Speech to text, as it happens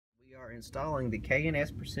are installing the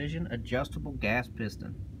KNS Precision Adjustable Gas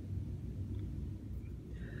Piston.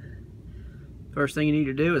 First thing you need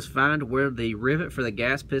to do is find where the rivet for the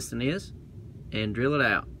gas piston is and drill it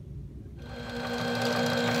out.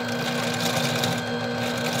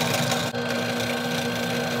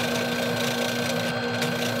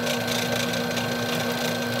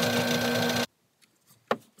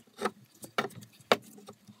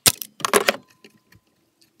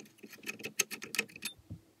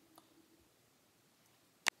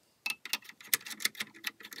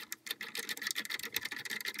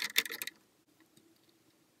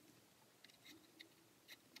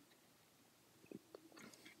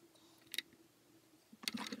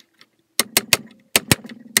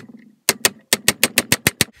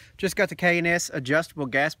 Just got the KNS adjustable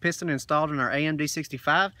gas piston installed in our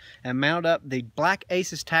AMD65 and mounted up the Black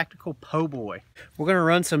Aces Tactical Poboy. We're going to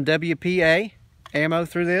run some WPA ammo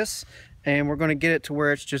through this, and we're going to get it to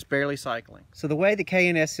where it's just barely cycling. So the way the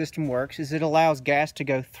KNS system works is it allows gas to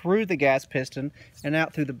go through the gas piston and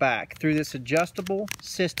out through the back through this adjustable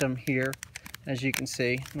system here, as you can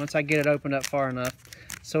see, once I get it opened up far enough.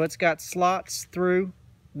 So it's got slots through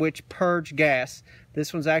which purge gas.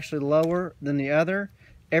 This one's actually lower than the other.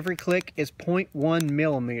 Every click is 0.1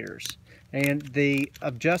 millimeters, and the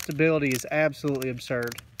adjustability is absolutely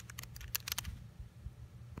absurd.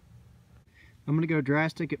 I'm going to go dry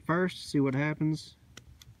stick it first, see what happens.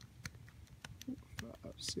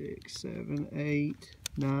 5, 6, 7, 8,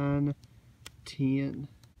 9, 10.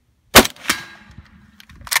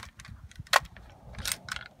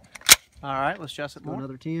 Alright, let's adjust it more.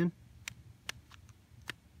 Another 10.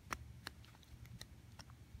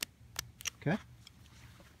 Okay.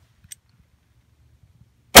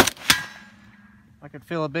 I could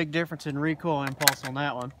feel a big difference in recoil impulse on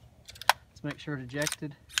that one. Let's make sure it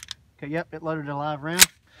ejected. Okay, yep, it loaded a live round.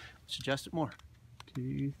 Let's adjust it more.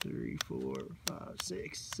 2, 3, 4, 5,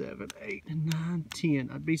 6, 7, 8, 9, 10.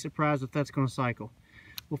 I'd be surprised if that's going to cycle.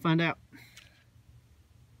 We'll find out.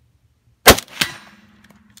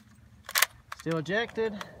 Still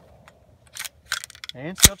ejected.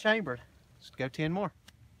 And still chambered. Let's go 10 more.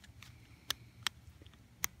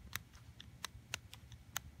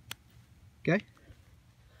 Okay.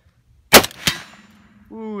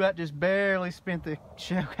 Ooh, that just barely spent the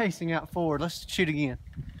shell casing out forward. Let's shoot again.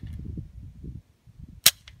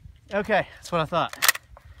 Okay, that's what I thought.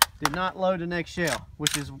 Did not load the next shell,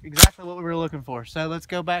 which is exactly what we were looking for. So let's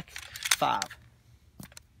go back 5.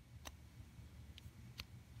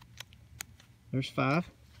 There's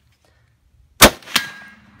 5.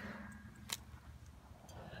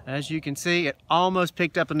 As you can see, it almost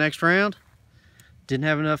picked up the next round. Didn't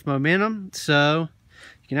have enough momentum, so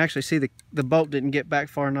you can actually see the bolt didn't get back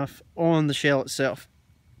far enough on the shell itself.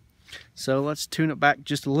 So let's tune it back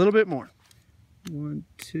just a little bit more. 1,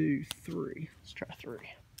 2, 3. Let's try 3.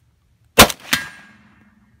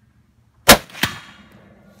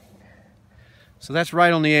 So that's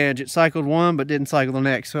right on the edge. It cycled one but didn't cycle the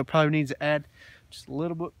next, so it probably needs to add just a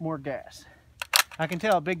little bit more gas. I can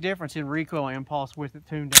tell a big difference in recoil impulse with it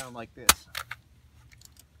tuned down like this.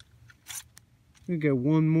 I'm gonna go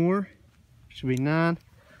one more. Should be 9.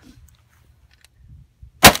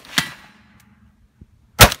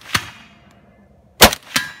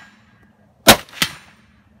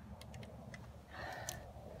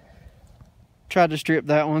 Tried to strip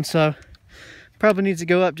that one, so probably needs to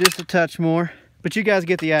go up just a touch more. But you guys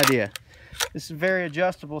get the idea. This is a very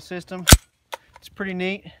adjustable system. It's pretty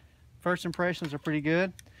neat. First impressions are pretty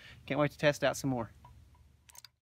good. Can't wait to test out some more.